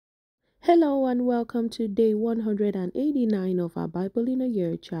Hello and welcome to day 189 of our Bible in a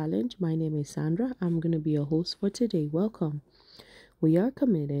Year challenge. My name is Sandra. I'm going to be your host for today. Welcome. We are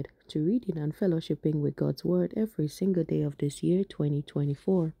committed to reading and fellowshipping with God's Word every single day of this year,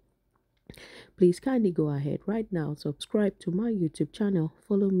 2024. Please kindly go ahead right now, subscribe to my YouTube channel,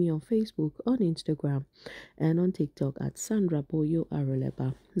 follow me on Facebook, on Instagram, and on TikTok at Sandra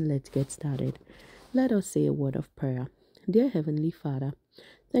Boyo-Aruleba. Let's get started. Let us say a word of prayer. Dear Heavenly Father,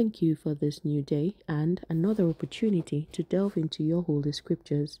 thank you for this new day and another opportunity to delve into your holy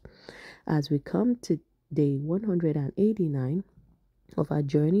scriptures. As we come to day 189 of our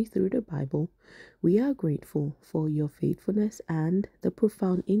journey through the Bible, we are grateful for your faithfulness and the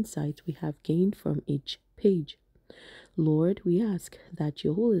profound insights we have gained from each page. Lord, we ask that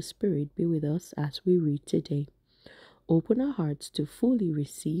your Holy Spirit be with us as we read today. Open our hearts to fully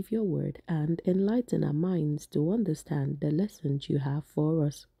receive your word and enlighten our minds to understand the lessons you have for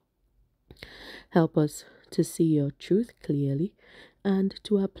us. Help us to see your truth clearly and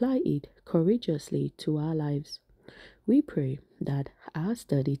to apply it courageously to our lives. We pray that our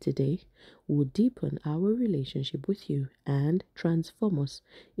study today will deepen our relationship with you and transform us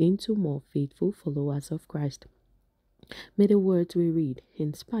into more faithful followers of Christ. May the words we read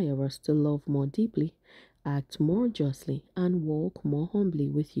inspire us to love more deeply, act more justly, and walk more humbly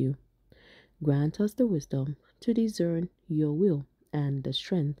with you. Grant us the wisdom to discern your will and the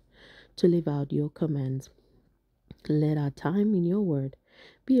strength to live out your commands. Let our time in your word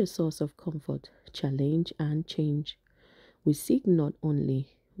be a source of comfort, challenge, and change. We seek not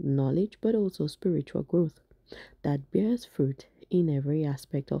only knowledge but also spiritual growth that bears fruit in every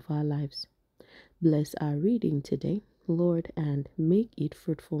aspect of our lives. Bless our reading today, Lord, and make it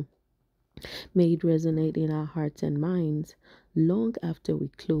fruitful. May it resonate in our hearts and minds long after we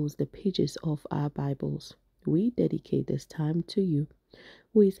close the pages of our Bibles. We dedicate this time to you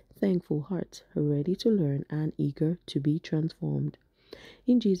with thankful hearts, ready to learn and eager to be transformed.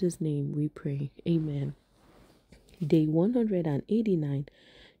 In Jesus' name we pray. Amen. Day 189,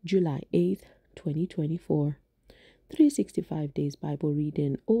 July 8th, 2024. 365 days Bible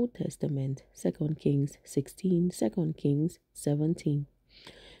reading: Old Testament, 2 Kings 16, 2 Kings 17.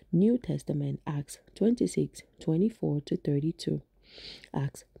 New Testament, Acts 26, 24 to 32.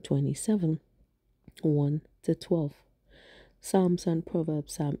 Acts 27, 1 to 12. Psalms and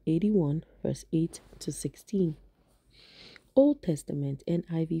Proverbs, Psalm 81, verse 8 to 16. Old Testament,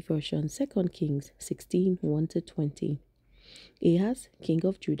 NIV version, 2 Kings 16, 1 to 20. Ahaz, king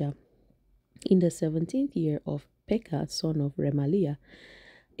of Judah. In the 17th year of Pekah, son of Remaliah,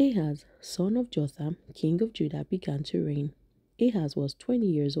 Ahaz, son of Jotham, king of Judah, began to reign. Ahaz was 20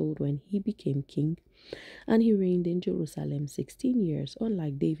 years old when he became king, and he reigned in Jerusalem 16 years.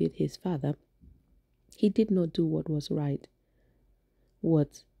 Unlike David, his father, he did not do what was right.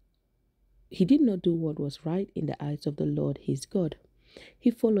 He did not do what was right in the eyes of the Lord his God.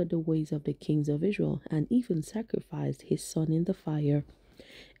 He followed the ways of the kings of Israel and even sacrificed his son in the fire,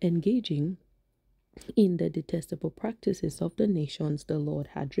 engaging in the detestable practices of the nations the Lord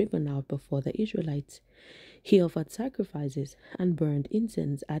had driven out before the Israelites. He offered sacrifices and burned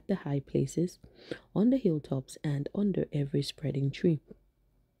incense at the high places, on the hilltops, and under every spreading tree.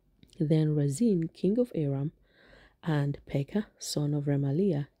 Then Rezin, king of Aram, and Pekah, son of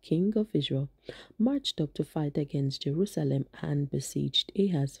Remaliah, king of Israel, marched up to fight against Jerusalem and besieged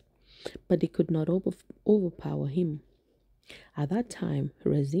Ahaz, but they could not overpower him. At that time,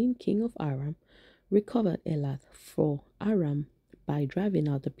 Rezin, king of Aram, recovered Elath for Aram by driving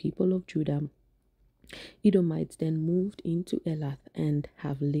out the people of Judah. Edomites then moved into Elath and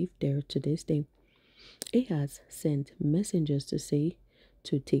have lived there to this day. Ahaz sent messengers to say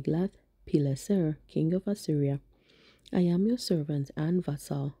to Tiglath-Pileser, king of Assyria, I am your servant and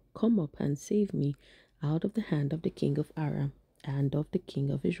vassal. Come up and save me out of the hand of the king of Aram and of the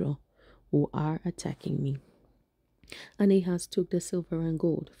king of Israel, who are attacking me. And Ahaz took the silver and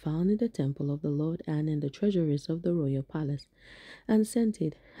gold found in the temple of the Lord and in the treasuries of the royal palace, and sent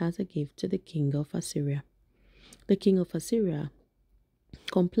it as a gift to the king of Assyria. The king of Assyria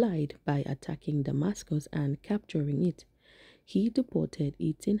complied by attacking Damascus and capturing it. He deported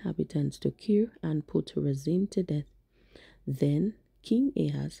its inhabitants to Kir and put Rezin to death. Then King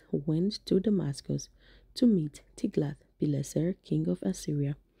Ahaz went to Damascus to meet Tiglath-Pileser, king of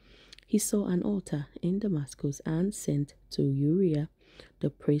Assyria. He saw an altar in Damascus and sent to Uriah the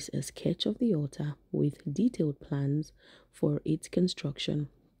priest a sketch of the altar with detailed plans for its construction.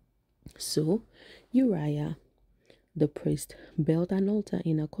 So Uriah the priest built an altar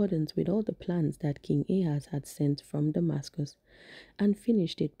in accordance with all the plans that King Ahaz had sent from Damascus, and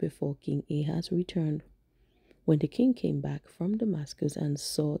finished it before King Ahaz returned. When the king came back from Damascus and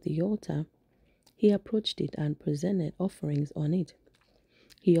saw the altar, he approached it and presented offerings on it.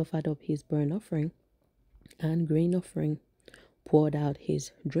 He offered up his burnt offering and grain offering, poured out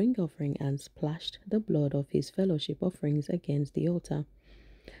his drink offering, and splashed the blood of his fellowship offerings against the altar.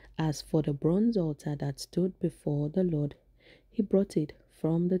 As for the bronze altar that stood before the Lord, he brought it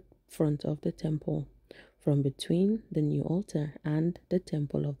from the front of the temple, from between the new altar and the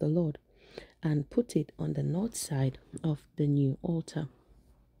temple of the Lord, and put it on the north side of the new altar.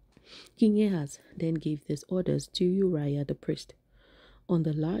 King Ahaz then gave these orders to Uriah the priest. On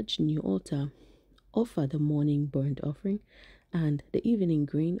the large new altar, offer the morning burnt offering and the evening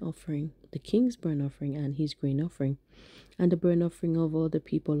grain offering, the king's burnt offering and his grain offering, and the burnt offering of all the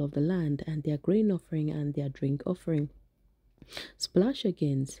people of the land, and their grain offering and their drink offering. Splash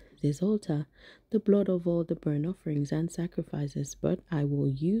against this altar the blood of all the burnt offerings and sacrifices, but I will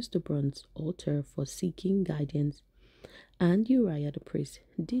use the bronze altar for seeking guidance. And Uriah the priest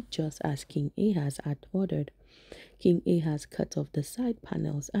did just as King Ahaz had ordered. King Ahaz cut off the side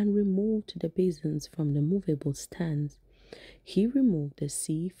panels and removed the basins from the movable stands. He removed the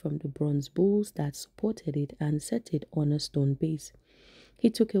sea from the bronze bowls that supported it and set it on a stone base. He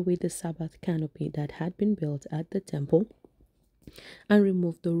took away the Sabbath canopy that had been built at the temple and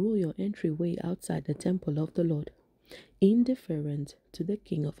removed the royal entryway outside the temple of the Lord, indifferent to the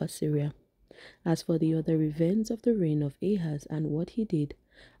king of Assyria. As for the other events of the reign of Ahaz and what he did,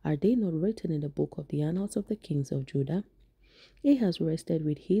 are they not written in the book of the annals of the kings of Judah? Ahaz rested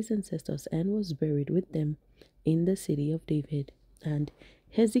with his ancestors and was buried with them in the city of David, and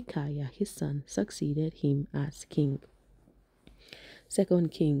Hezekiah his son succeeded him as king. 2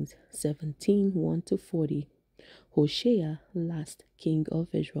 Kings 17, 1-40. Hoshea, last king of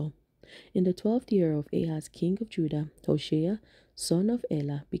Israel. In the 12th year of Ahaz king of Judah, Hoshea, son of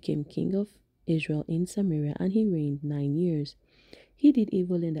Elah, became king of Israel in Samaria, and he reigned 9 years. He did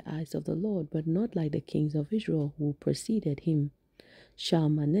evil in the eyes of the Lord, but not like the kings of Israel who preceded him.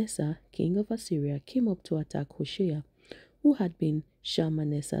 Shalmaneser, king of Assyria, came up to attack Hoshea, who had been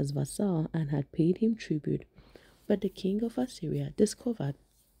Shalmaneser's vassal and had paid him tribute. But the king of Assyria discovered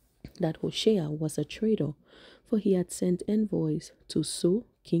that Hoshea was a traitor, for he had sent envoys to So,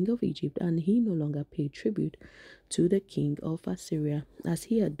 king of Egypt, and he no longer paid tribute to the king of Assyria, as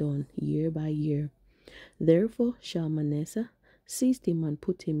he had done year by year. Therefore Shalmaneser seized him and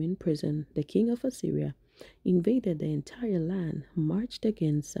put him in prison. The king of Assyria invaded the entire land, marched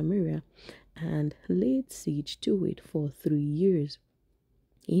against Samaria, and laid siege to it for 3 years.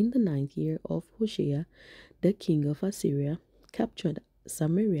 In the 9th year of Hoshea, the king of Assyria captured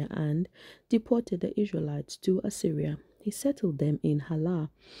Samaria and deported the Israelites to Assyria. He settled them in Halah,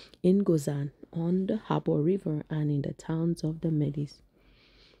 in Gozan, on the Habor River, and in the towns of the Medes.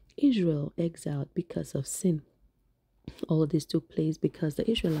 Israel exiled because of sin. All this took place because the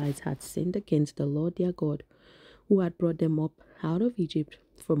Israelites had sinned against the Lord their God, who had brought them up out of Egypt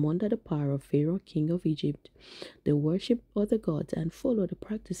from under the power of Pharaoh, king of Egypt. They worshipped other gods and followed the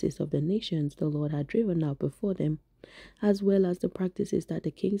practices of the nations the Lord had driven out before them, as well as the practices that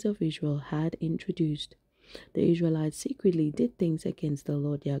the kings of Israel had introduced. The Israelites secretly did things against the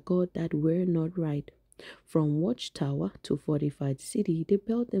Lord their God that were not right. From watchtower to fortified city, they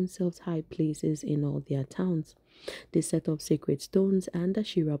built themselves high places in all their towns. They set up sacred stones and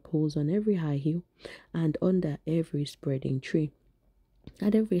Asherah poles on every high hill and under every spreading tree.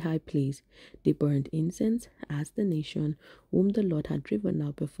 At every high place they burned incense, as the nation whom the Lord had driven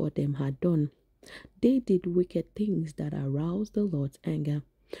out before them had done. They did wicked things that aroused the Lord's anger.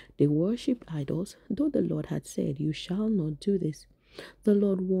 They worshipped idols, though the Lord had said, "You shall not do this." The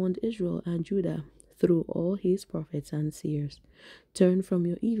Lord warned Israel and Judah through all his prophets and seers. Turn from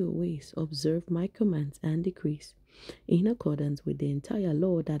your evil ways, observe my commands and decrees, in accordance with the entire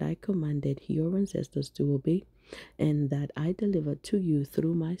law that I commanded your ancestors to obey, and that I delivered to you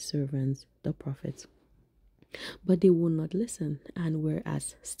through my servants, the prophets. But they would not listen, and were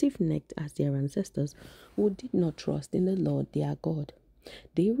as stiff-necked as their ancestors, who did not trust in the Lord their God.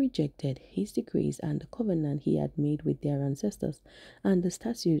 They rejected his decrees and the covenant he had made with their ancestors, and the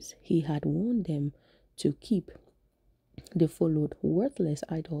statutes he had warned them to keep. They followed worthless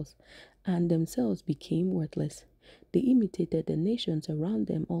idols, and themselves became worthless. They imitated the nations around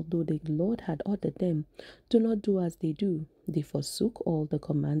them, although the Lord had ordered them, "Do not do as they do." They forsook all the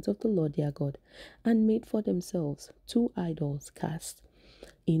commands of the Lord their God, and made for themselves 2 idols cast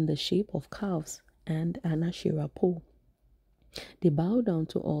in the shape of calves and an Asherah pole. They bowed down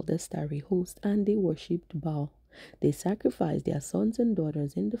to all the starry host, and they worshipped Baal. They sacrificed their sons and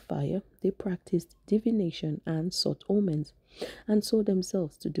daughters in the fire. They practiced divination and sought omens, and sold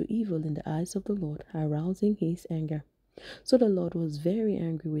themselves to do evil in the eyes of the Lord, arousing his anger. So the Lord was very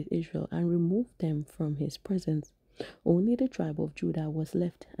angry with Israel and removed them from his presence. Only the tribe of Judah was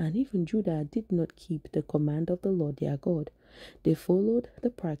left, and even Judah did not keep the command of the Lord their God. They followed the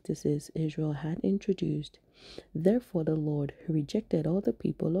practices Israel had introduced. Therefore the Lord rejected all the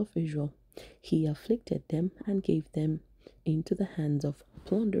people of Israel. He afflicted them and gave them into the hands of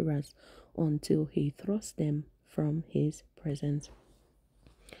plunderers until he thrust them from his presence.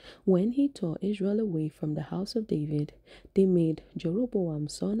 When he tore Israel away from the house of David, they made Jeroboam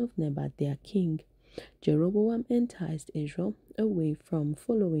son of Nebat their king. Jeroboam enticed Israel away from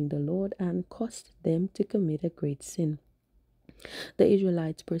following the Lord and caused them to commit a great sin. The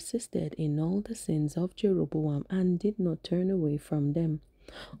Israelites persisted in all the sins of Jeroboam and did not turn away from them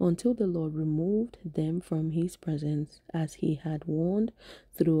until the Lord removed them from his presence, as he had warned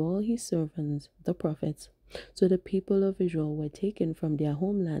through all his servants, the prophets. So the people of Israel were taken from their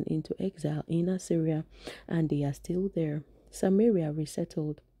homeland into exile in Assyria, and they are still there. Samaria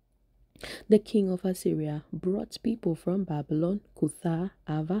resettled. The king of Assyria brought people from Babylon, Cutha,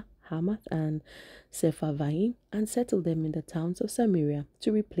 Ava, Hamath, and Sepharvaim, and settled them in the towns of Samaria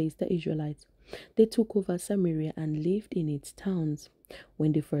to replace the Israelites. They took over Samaria and lived in its towns.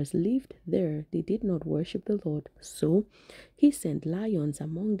 When they first lived there, they did not worship the Lord. So he sent lions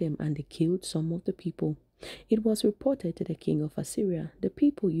among them, and they killed some of the people. It was reported to the king of Assyria, "The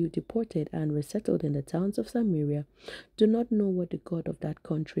people you deported and resettled in the towns of Samaria do not know what the God of that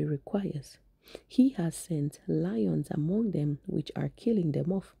country requires. He has sent lions among them, which are killing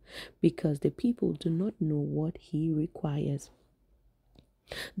them off, because the people do not know what he requires."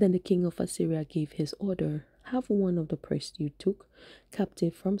 Then the king of Assyria gave his order, "Have one of the priests you took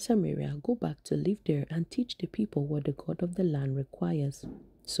captive from Samaria go back to live there and teach the people what the God of the land requires."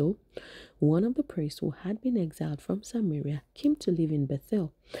 So, one of the priests who had been exiled from Samaria came to live in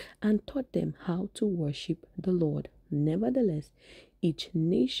Bethel and taught them how to worship the Lord. Nevertheless, each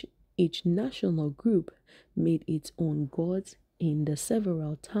national group made its own gods in the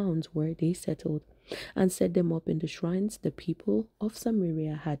several towns where they settled, and set them up in the shrines the people of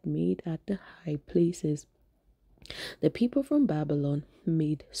Samaria had made at the high places. The people from Babylon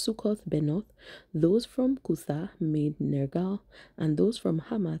made Succoth-Benoth, those from Cutha made Nergal, and those from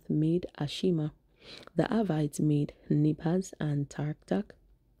Hamath made Ashima. The Avites made Nibhaz and Tartak,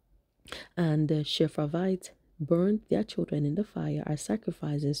 and the Shepharvites burned their children in the fire as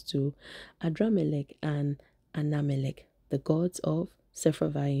sacrifices to Adramelech and Anamelech, the gods of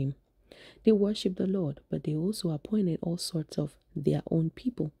Sepharvaim. They worshipped the Lord, but they also appointed all sorts of their own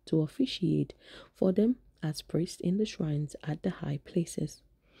people to officiate for them as priests in the shrines at the high places.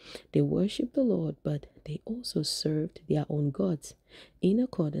 They worshipped the Lord, but they also served their own gods in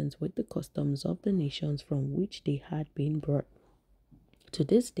accordance with the customs of the nations from which they had been brought. To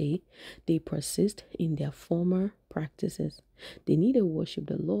this day, they persist in their former practices. They neither worship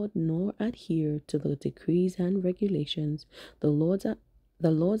the Lord nor adhere to the decrees and regulations, the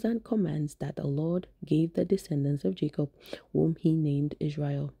laws and commands that the Lord gave the descendants of Jacob, whom he named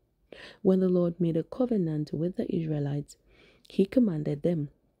Israel. When the Lord made a covenant with the Israelites, he commanded them,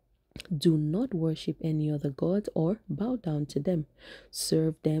 "Do not worship any other gods or bow down to them,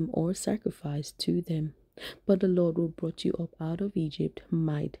 serve them or sacrifice to them. But the Lord who brought you up out of Egypt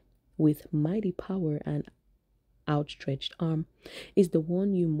with mighty power and outstretched arm is the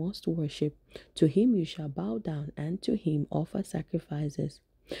one you must worship. To him you shall bow down and to him offer sacrifices."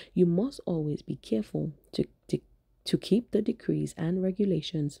 You must always be careful to keep the decrees and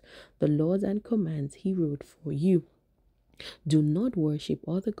regulations, the laws and commands he wrote for you. Do not worship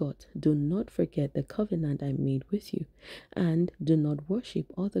other gods. Do not forget the covenant I made with you, and do not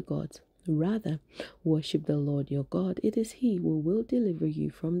worship other gods. Rather, worship the Lord your God. It is he who will deliver you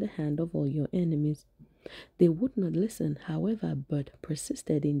from the hand of all your enemies. They would not listen, however, but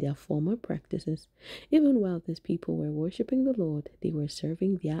persisted in their former practices. Even while these people were worshipping the Lord, they were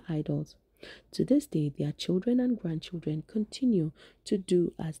serving their idols. To this day, their children and grandchildren continue to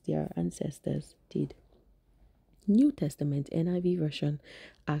do as their ancestors did. New Testament NIV version,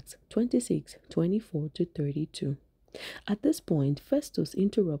 Acts 26:24-32. At this point, Festus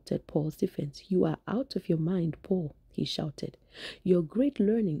interrupted Paul's defense. "You are out of your mind, Paul," he shouted. "Your great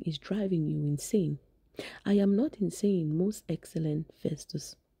learning is driving you insane." "I am not insane, most excellent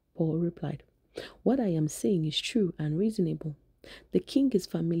Festus," Paul replied. "What I am saying is true and reasonable. The king is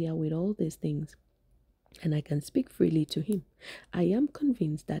familiar with all these things, and I can speak freely to him. I am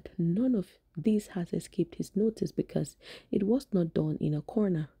convinced that none of this has escaped his notice because it was not done in a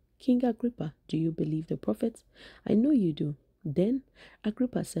corner. King Agrippa, do you believe the prophets? I know you do. Then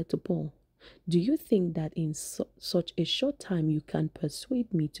Agrippa said to Paul, do you think that in such a short time you can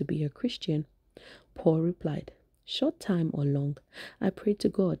persuade me to be a Christian? Paul replied, short time or long, I pray to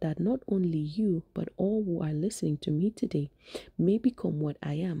God that not only you, but all who are listening to me today may become what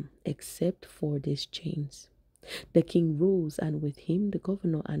I am, except for these chains. The king rose, and with him the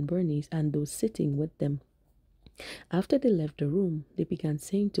governor and Bernice and those sitting with them. After they left the room, they began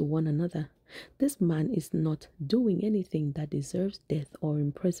saying to one another, this man is not doing anything that deserves death or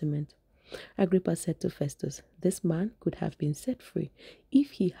imprisonment. Agrippa said to Festus, this man could have been set free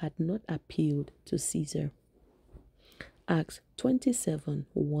if he had not appealed to Caesar. Acts 27,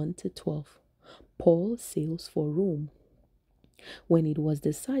 1-12. Paul sails for Rome. When it was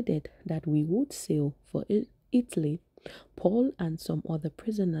decided that we would sail for Italy, Paul and some other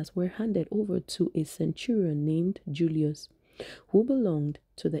prisoners were handed over to a centurion named Julius, who belonged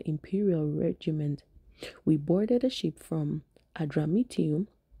to the imperial regiment. We boarded a ship from Adramyttium,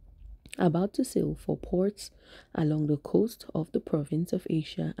 about to sail for ports along the coast of the province of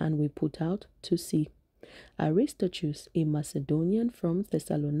Asia, and we put out to sea. Aristarchus, a Macedonian from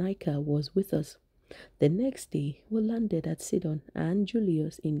Thessalonica, was with us. The next day we landed at Sidon, and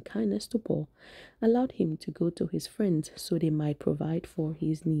Julius, in kindness to Paul, allowed him to go to his friends so they might provide for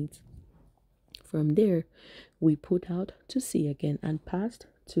his needs. From there we put out to sea again and passed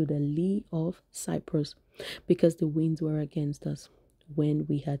to the lee of Cyprus, because the winds were against us. When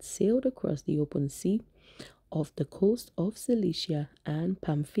we had sailed across the open sea off the coast of Cilicia and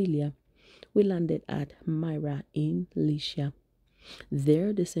Pamphylia, we landed at Myra in Lycia.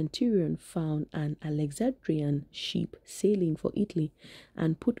 There the centurion found an Alexandrian ship sailing for Italy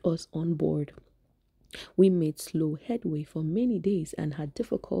and put us on board. We made slow headway for many days and had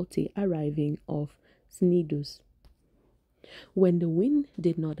difficulty arriving off Cnidus. When the wind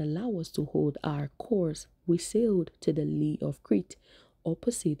did not allow us to hold our course, we sailed to the lee of Crete,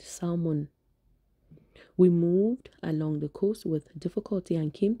 opposite Salmon. We moved along the coast with difficulty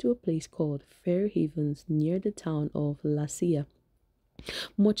and came to a place called Fair Havens near the town of Lasea.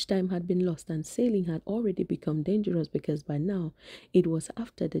 Much time had been lost, and sailing had already become dangerous because by now it was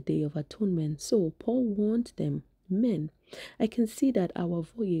after the Day of Atonement. So Paul warned them, men, I can see that our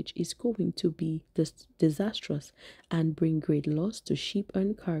voyage is going to be disastrous and bring great loss to ship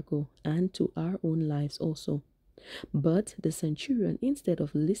and cargo and to our own lives also. But the centurion, instead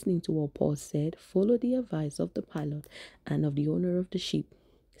of listening to what Paul said, followed the advice of the pilot and of the owner of the ship.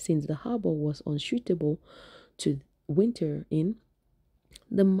 Since the harbor was unsuitable to winter in,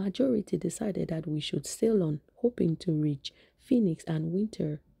 the majority decided that we should sail on, hoping to reach Phoenix and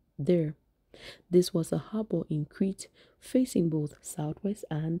winter there. This was a harbor in Crete, facing both southwest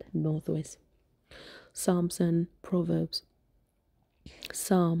and northwest. Psalms and Proverbs.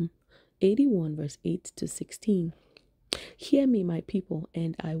 Psalm 81 verse 8-16. Hear me, my people,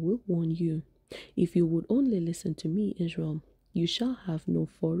 and I will warn you. If you would only listen to me, Israel, you shall have no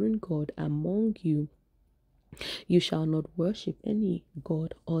foreign god among you. You shall not worship any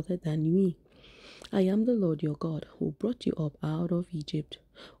god other than me. I am the Lord your God, who brought you up out of Egypt.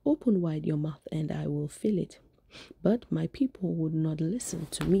 Open wide your mouth, and I will fill it. But my people would not listen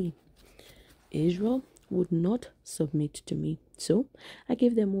to me. Israel would not submit to me. So I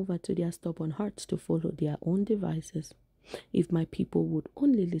gave them over to their stubborn hearts to follow their own devices. If my people would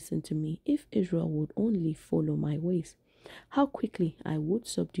only listen to me, if Israel would only follow my ways, how quickly I would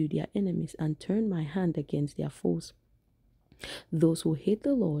subdue their enemies and turn my hand against their foes. Those who hate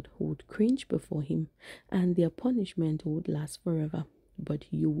the Lord would cringe before him, and their punishment would last forever. But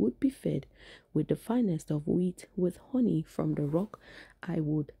you would be fed with the finest of wheat, with honey from the rock. I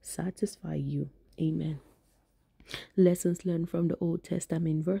would satisfy you. Amen. Lessons learned from the Old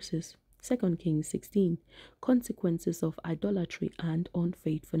Testament verses. 2 Kings 16. Consequences of idolatry and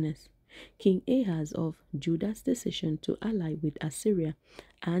unfaithfulness. King Ahaz of Judah's decision to ally with Assyria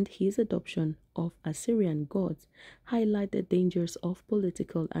and his adoption of Assyrian gods highlight the dangers of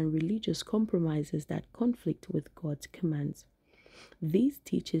political and religious compromises that conflict with God's commands. This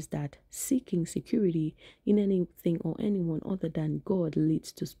teaches that seeking security in anything or anyone other than God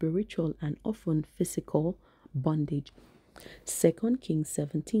leads to spiritual and often physical bondage. 2 Kings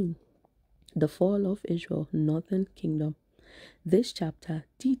 17. The fall of Israel, Northern Kingdom. This chapter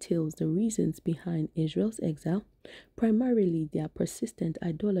details the reasons behind Israel's exile, primarily their persistent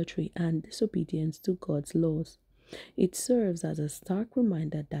idolatry and disobedience to God's laws. It serves as a stark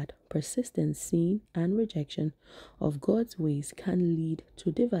reminder that persistent sin and rejection of God's ways can lead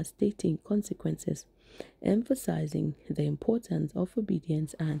to devastating consequences, emphasizing the importance of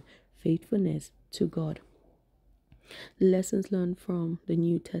obedience and faithfulness to God. Lessons learned from the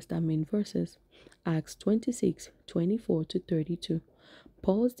New Testament verses. Acts 26:24-32.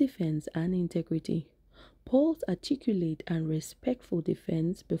 Paul's defense and integrity. Paul's articulate and respectful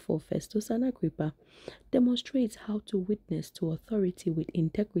defense before Festus and Agrippa demonstrates how to witness to authority with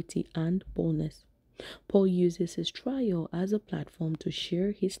integrity and boldness. Paul uses his trial as a platform to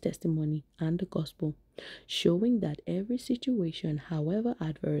share his testimony and the gospel, showing that every situation, however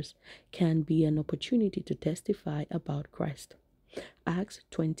adverse, can be an opportunity to testify about Christ. Acts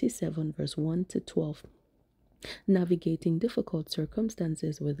 27 verse 1-12. Navigating difficult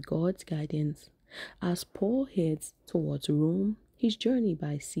circumstances with God's guidance. As Paul heads towards Rome, his journey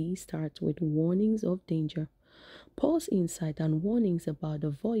by sea starts with warnings of danger. Paul's insight and warnings about the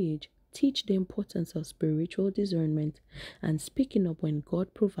voyage teach the importance of spiritual discernment and speaking up when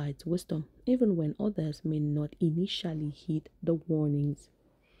God provides wisdom, even when others may not initially heed the warnings.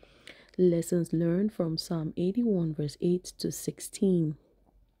 Lessons learned from Psalm 81 verse 8-16.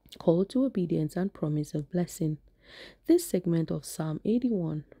 Call to obedience and promise of blessing. This segment of Psalm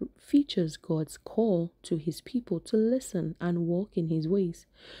 81 features God's call to his people to listen and walk in his ways,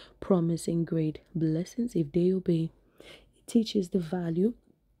 promising great blessings if they obey. It teaches the value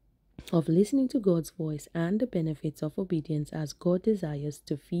of listening to God's voice and the benefits of obedience as God desires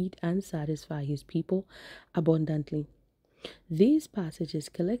to feed and satisfy his people abundantly. These passages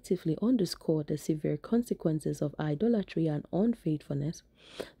collectively underscore the severe consequences of idolatry and unfaithfulness,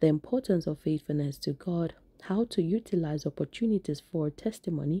 the importance of faithfulness to God, how to utilize opportunities for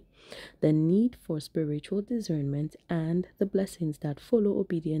testimony, the need for spiritual discernment, and the blessings that follow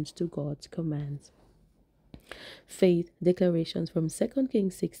obedience to God's commands. Faith declarations from 2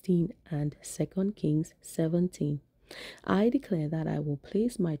 Kings 16 and 2 Kings 17. I declare that I will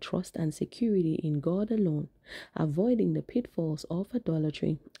place my trust and security in God alone, avoiding the pitfalls of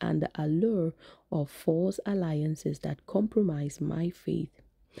idolatry and the allure of false alliances that compromise my faith.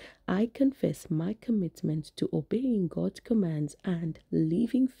 I confess my commitment to obeying God's commands and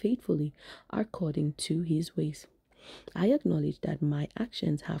living faithfully according to his ways. I acknowledge that my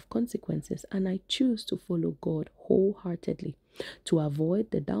actions have consequences and I choose to follow God wholeheartedly to avoid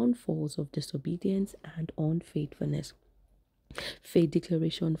the downfalls of disobedience and unfaithfulness. Faith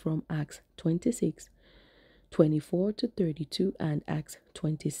declaration from Acts 26:24-32 and Acts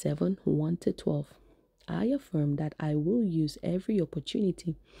 27:1-12. I affirm that I will use every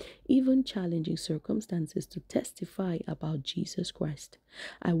opportunity, even challenging circumstances, to testify about Jesus Christ.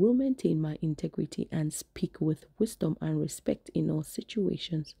 I will maintain my integrity and speak with wisdom and respect in all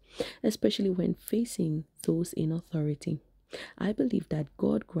situations, especially when facing those in authority. I believe that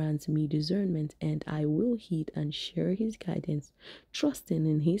God grants me discernment and I will heed and share his guidance, trusting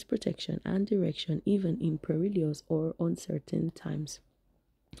in his protection and direction even in perilous or uncertain times.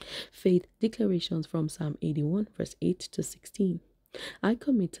 Faith declarations from Psalm 81 verse 8-16. I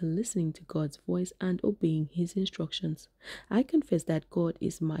commit to listening to God's voice and obeying his instructions. I confess that God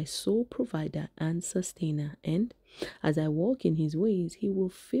is my sole provider and sustainer, and as I walk in his ways, he will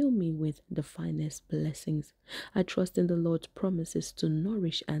fill me with the finest blessings. I trust in the Lord's promises to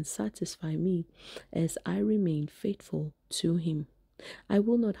nourish and satisfy me as I remain faithful to him. I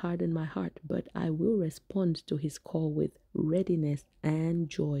will not harden my heart, but I will respond to his call with readiness and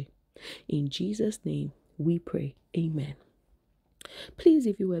joy. In Jesus' name we pray. Amen. Please,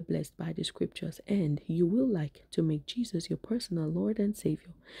 if you were blessed by the scriptures and you will like to make Jesus your personal Lord and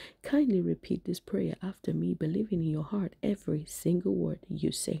Savior, kindly repeat this prayer after me, believing in your heart every single word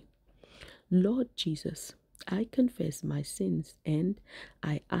you say. Lord Jesus, I confess my sins and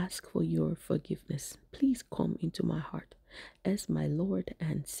I ask for your forgiveness. Please come into my heart as my Lord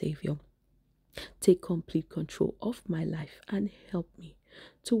and Savior. Take complete control of my life and help me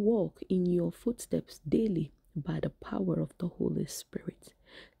to walk in your footsteps daily by the power of the Holy Spirit.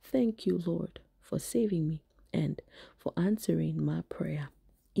 Thank you, Lord, for saving me and for answering my prayer.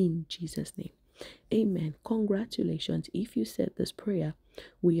 In Jesus' name. Amen. Congratulations if you said this prayer.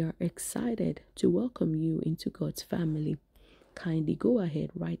 We are excited to welcome you into God's family. Kindly go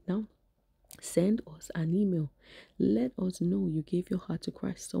ahead right now. Send us an email. Let us know you gave your heart to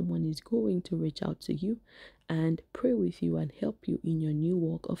Christ. Someone is going to reach out to you and pray with you and help you in your new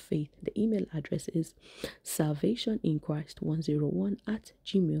walk of faith. The email address is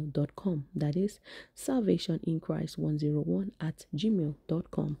salvationinChrist101@gmail.com. That is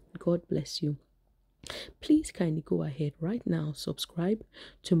salvationinChrist101@gmail.com. God bless you. Please kindly go ahead right now, subscribe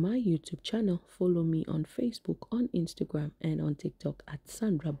to my YouTube channel, follow me on Facebook, on Instagram, and on TikTok at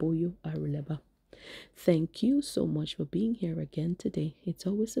Sandra Boyo-Aruleba. Thank you so much for being here again today. It's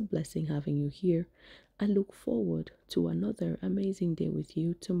always a blessing having you here. I look forward to another amazing day with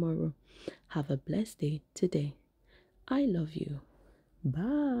you tomorrow. Have a blessed day today. I love you.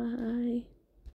 Bye.